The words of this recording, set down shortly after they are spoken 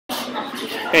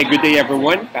Hey, good day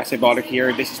everyone. Basketballer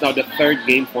here. This is now the third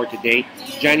game for today,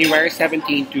 January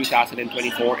 17,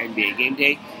 2024 NBA Game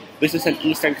Day. This is an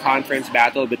Eastern Conference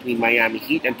battle between Miami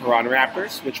Heat and Toronto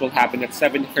Raptors, which will happen at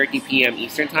 7:30 p.m.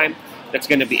 Eastern Time. That's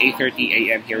going to be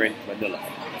 8:30 a.m. here in Manila.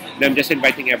 And I'm just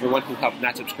inviting everyone who have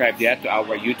not subscribed yet to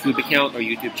our YouTube account or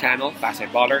YouTube channel,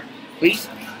 Basketballer. Please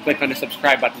click on the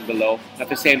subscribe button below. At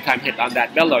the same time, hit on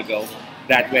that bell logo.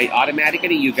 That way,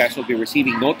 automatically, you guys will be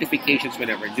receiving notifications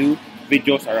whenever new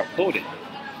videos are uploaded.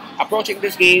 Approaching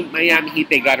this game, Miami Heat,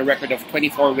 they got a record of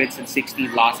 24 wins and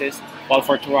 16 losses, while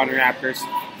for Toronto Raptors,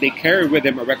 they carry with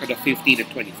them a record of 15 and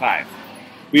 25.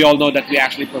 We all know that we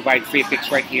actually provide free picks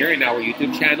right here in our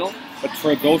YouTube channel, but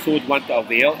for those who would want to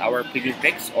avail our premium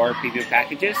picks or premium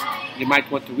packages, you might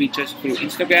want to reach us through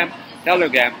Instagram,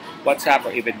 Telegram, WhatsApp,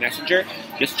 or even Messenger.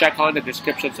 Just check on the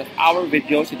descriptions of our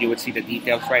videos and you would see the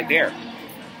details right there.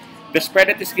 The spread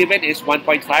that is given is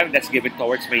 1.5, and that's given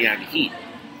towards Miami Heat.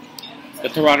 The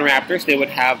Toronto Raptors, they would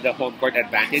have the home court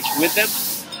advantage with them.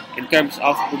 In terms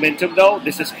of momentum, though,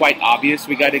 this is quite obvious.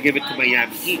 We got to give it to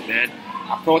Miami Heat, man.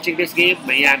 Approaching this game,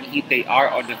 Miami Heat, they are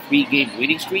on a 3-game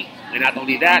winning streak. And not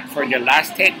only that, for their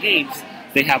last 10 games,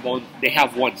 they have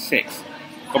won 6.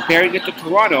 Comparing it to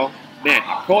Toronto, man,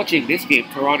 approaching this game,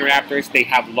 Toronto Raptors, they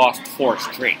have lost 4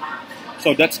 straight.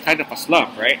 So that's kind of a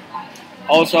slump, right?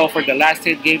 Also, for the last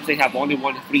 10 games, they have only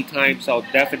won 3 times, so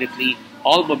definitely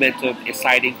all momentum is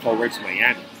siding towards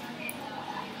Miami.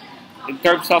 In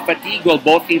terms of fatigue, well,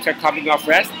 both teams are coming off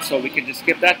rest, so we can just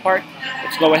skip that part.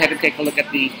 Let's go ahead and take a look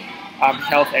at the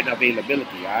health and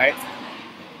availability, alright?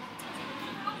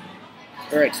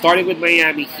 Alright, starting with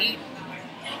Miami Heat.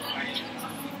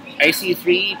 I see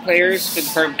 3 players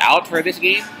confirmed out for this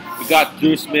game. We got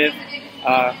Drew Smith,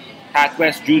 Pat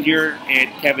West Jr., and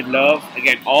Kevin Love.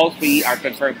 Again, all 3 are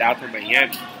confirmed out for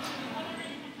Miami.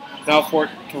 Now for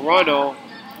Toronto,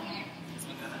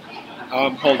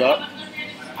 hold up.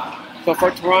 So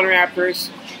for Toronto Raptors,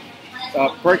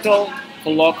 Bertel,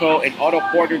 Coloco, and Otto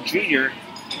Porter Jr.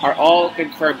 are all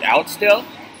confirmed out still.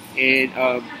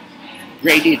 And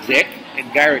Grady Dick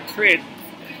and Garrett Trent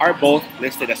are both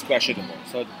listed as questionable.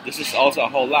 So this is also a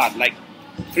whole lot. Like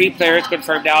 3 players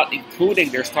confirmed out, including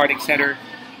their starting center,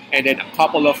 and then a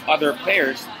couple of other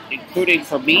players, including,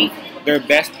 for me, their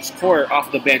best scorer off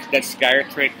the bench, that's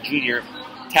Garrett Trent Jr.,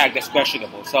 tagged as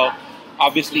questionable. So,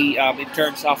 obviously, in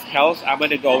terms of health, I'm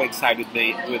going to go inside with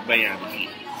Miami Heat.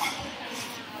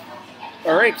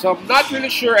 Alright, so I'm not really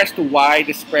sure as to why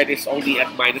the spread is only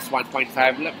at minus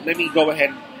 1.5. Let me go ahead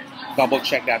and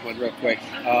double-check that one real quick.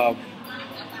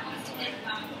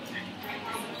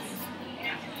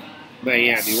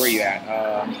 Miami, where are you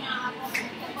at?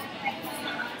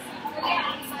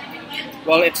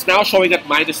 Well, it's now showing at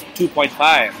minus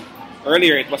 2.5.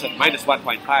 Earlier, it was at minus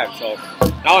 1.5. So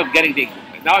now I'm getting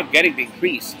the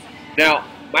increase. Now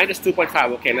minus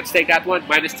 2.5. Okay, let's take that one.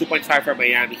 Minus 2.5 for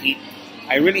Miami Heat.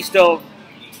 I really still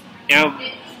am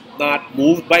not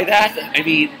moved by that. I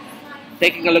mean,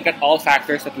 taking a look at all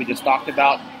factors that we just talked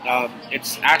about,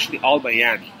 it's actually all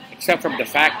Miami, except from the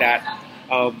fact that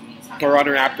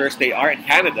Toronto Raptors, they are in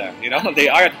Canada, they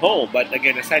are at home. But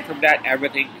again, aside from that,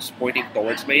 everything is pointing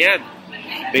towards Miami.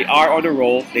 They are on a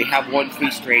roll. They have won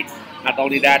 3 straight. Not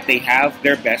only that, they have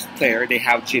their best player. They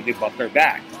have Jimmy Butler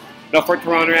back. Now for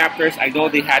Toronto Raptors, I know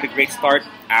they had a great start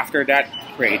after that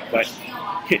trade, but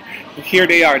here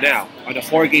they are now on a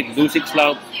 4-game losing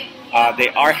slump. They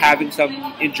are having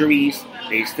some injuries.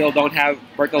 They still don't have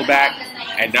Bertel back,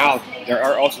 and now there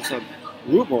are also some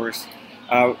rumors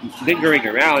lingering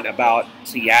around about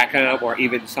Siakam or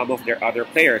even some of their other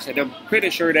players, and I'm pretty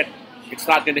sure that it's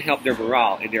not going to help their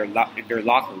morale in their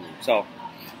locker room. So,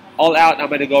 all out, I'm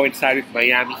going to go inside with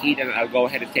Miami Heat, and I'll go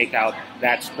ahead and take out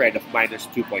that spread of minus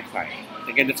 2.5.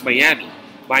 Again, that's Miami,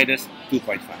 minus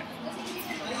 2.5.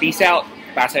 Peace out,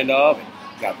 pass I love, and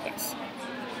God bless.